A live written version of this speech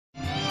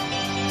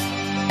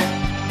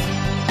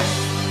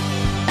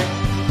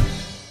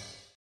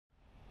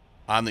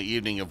On the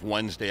evening of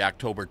Wednesday,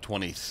 October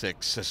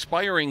 26,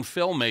 aspiring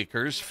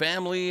filmmakers,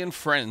 family, and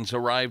friends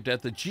arrived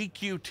at the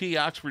GQT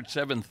Oxford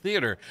 7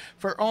 Theater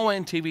for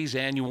ONTV's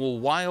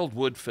annual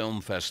Wildwood Film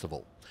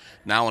Festival.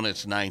 Now in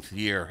its 9th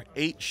year,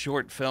 8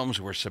 short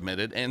films were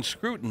submitted and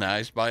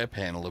scrutinized by a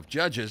panel of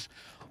judges.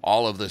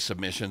 All of the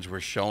submissions were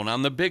shown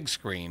on the big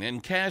screen,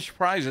 and cash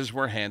prizes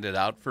were handed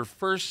out for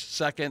first,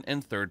 second,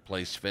 and third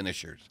place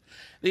finishers.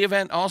 The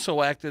event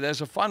also acted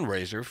as a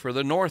fundraiser for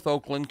the North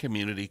Oakland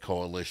Community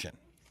Coalition.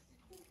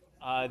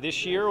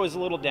 This year was a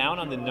little down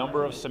on the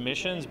number of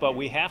submissions, but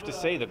we have to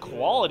say the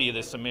quality of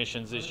the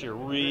submissions this year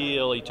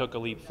really took a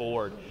leap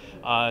forward,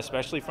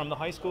 especially from the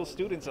high school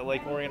students at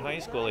Lake Orion High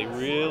School. They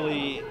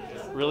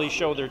really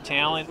showed their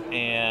talent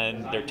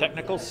and their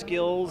technical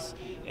skills,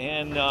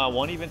 and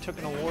one even took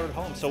an award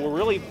home. So we're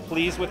really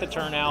pleased with the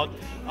turnout.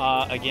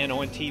 Again,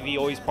 ONTV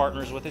always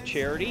partners with a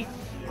charity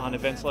on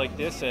events like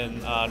this,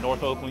 and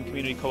North Oakland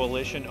Community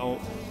Coalition,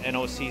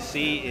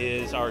 NOCC,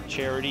 is our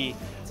charity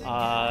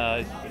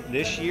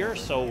this year,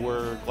 so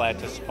we're glad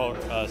to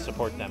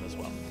support them as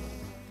well.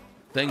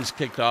 Things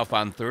kicked off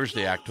on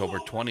Thursday, October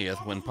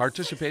 20th, when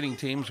participating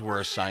teams were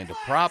assigned a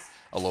prop,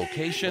 a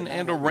location,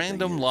 and a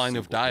random line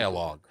of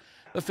dialogue.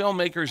 The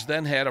filmmakers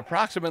then had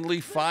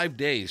approximately 5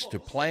 days to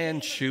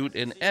plan, shoot,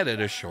 and edit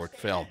a short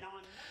film.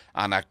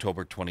 On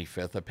October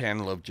 25th, a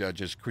panel of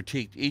judges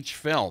critiqued each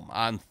film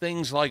on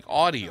things like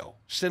audio,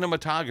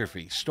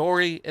 cinematography,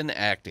 story, and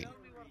acting.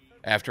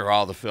 After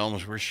all the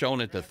films were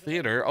shown at the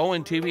theater,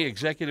 ONTV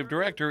Executive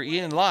Director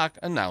Ian Locke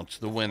announced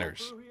the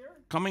winners.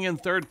 Coming in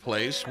third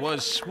place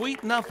was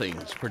Sweet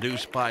Nothings,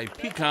 produced by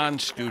Pecan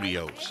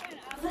Studios.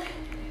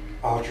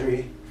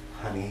 Audrey,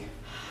 honey,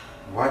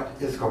 what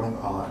is going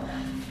on?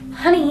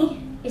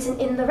 Honey isn't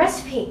in the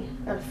recipe,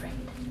 I'm afraid.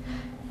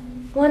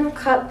 1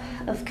 cup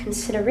of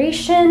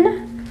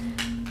consideration,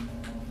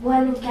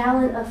 1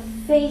 gallon of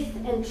faith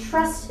and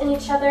trust in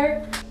each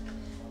other,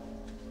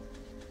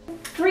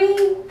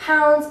 3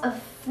 pounds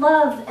of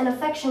love and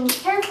affection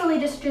carefully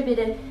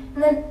distributed,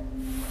 and then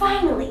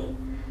finally,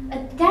 a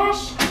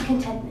dash of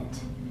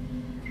contentment.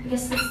 I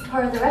guess this is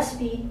part of the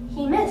recipe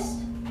he missed.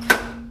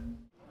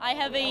 I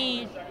have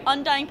an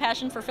undying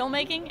passion for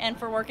filmmaking and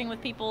for working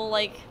with people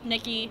like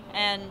Nikki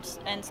and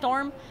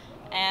Storm,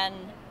 and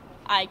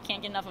I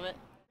can't get enough of it.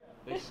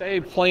 They say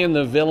playing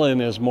the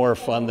villain is more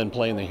fun than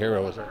playing the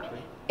hero, is that true?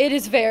 It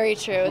is very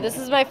true. This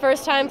is my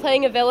first time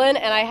playing a villain,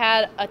 and I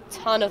had a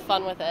ton of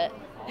fun with it.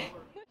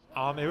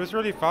 It was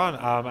really fun.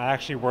 I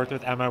actually worked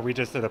with Emma. We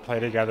just did a play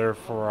together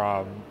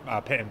for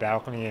Pit and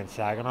Balcony in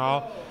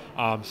Saginaw.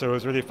 So it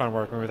was really fun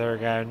working with her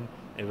again.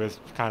 It was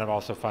kind of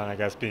also fun, I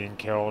guess, being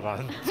killed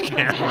on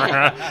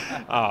camera.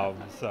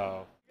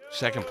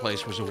 Second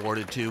place was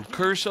awarded to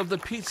Curse of the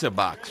Pizza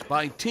Box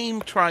by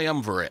Team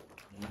Triumvirate.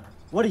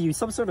 What are you,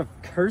 some sort of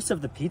curse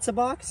of the pizza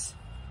box?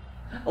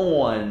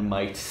 One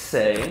might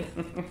say.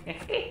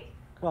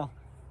 Well,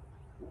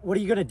 what are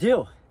you gonna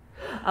do?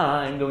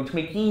 I'm going to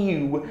make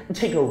you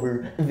take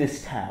over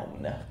this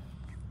town.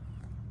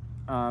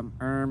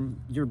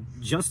 You're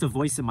just a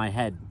voice in my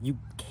head. You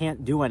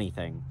can't do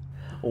anything.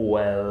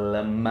 Well,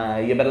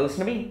 you better listen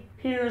to me.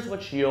 Here's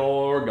what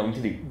you're going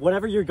to do.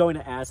 Whatever you're going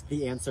to ask,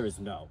 the answer is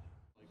no.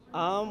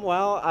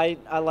 Well,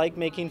 I like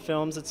making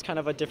films. It's kind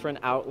of a different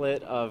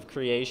outlet of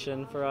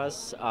creation for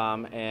us,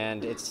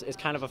 and it's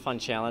kind of a fun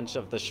challenge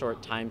of the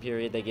short time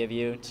period they give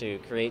you to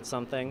create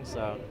something,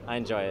 so I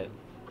enjoy it.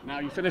 Now,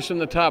 you finished in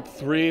the top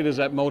 3. Does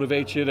that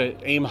motivate you to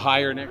aim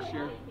higher next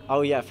year?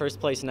 Oh yeah,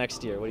 first place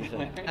next year. What do you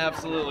think?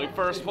 Absolutely,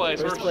 first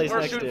place.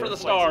 We're shooting for the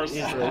stars.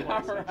 Easily.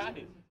 All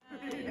right.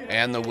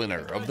 And the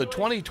winner of the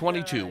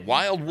 2022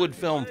 Wildwood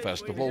Film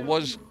Festival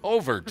was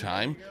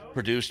Overtime,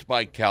 produced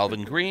by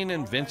Calvin Green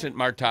and Vincent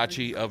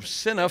Martacci of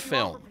Cine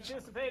Films.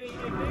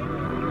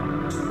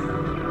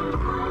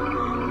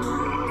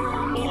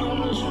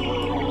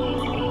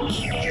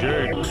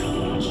 Jake.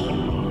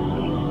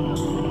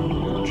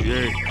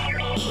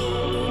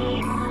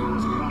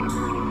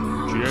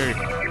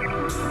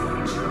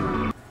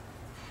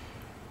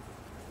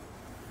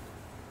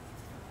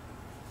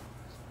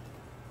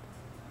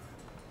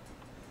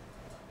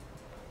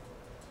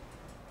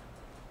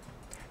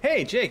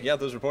 Hey, Jake, yeah,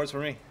 those reports for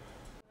me.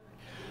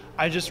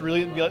 I just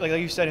really, like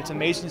you said, it's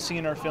amazing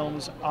seeing our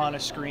films on a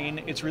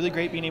screen. It's really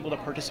great being able to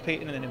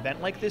participate in an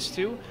event like this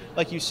too.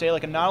 Like you say,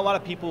 like not a lot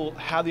of people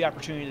have the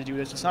opportunity to do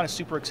this. It's not a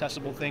super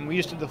accessible thing. We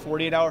just did the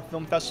 48-hour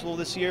film festival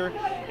this year,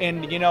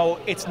 and you know,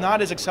 it's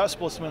not as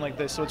accessible as something like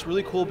this. So it's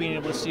really cool being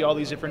able to see all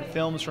these different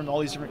films from all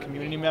these different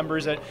community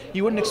members that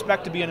you wouldn't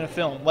expect to be in a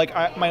film. Like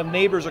my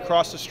neighbors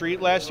across the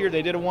street last year,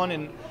 they did one,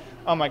 and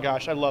oh my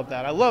gosh, I love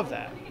that. I love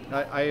that.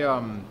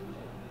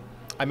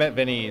 I met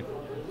Vinny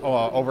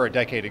over a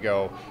decade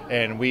ago,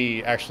 and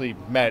we actually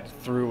met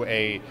through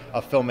a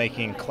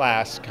filmmaking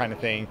class kind of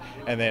thing,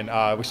 and then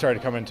we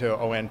started coming to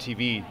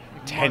ONTV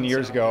 10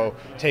 years ago,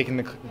 taking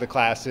the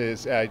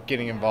classes,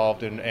 getting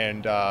involved,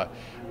 and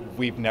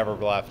we've never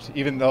left.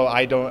 Even though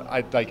I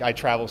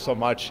travel so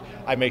much,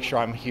 I make sure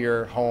I'm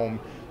here home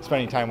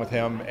spending time with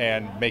him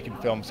and making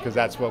films, because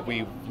that's what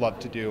we love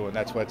to do, and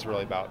that's what it's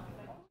really about.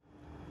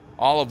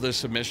 All of the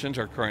submissions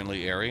are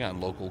currently airing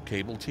on local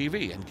cable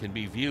TV and can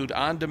be viewed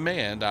on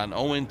demand on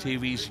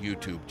ONTV's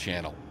YouTube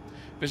channel.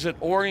 Visit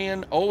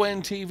ONTV.org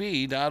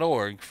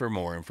for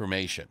more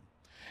information.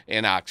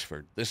 In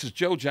Oxford, this is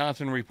Joe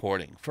Johnson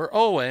reporting for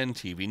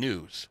ONTV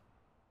News.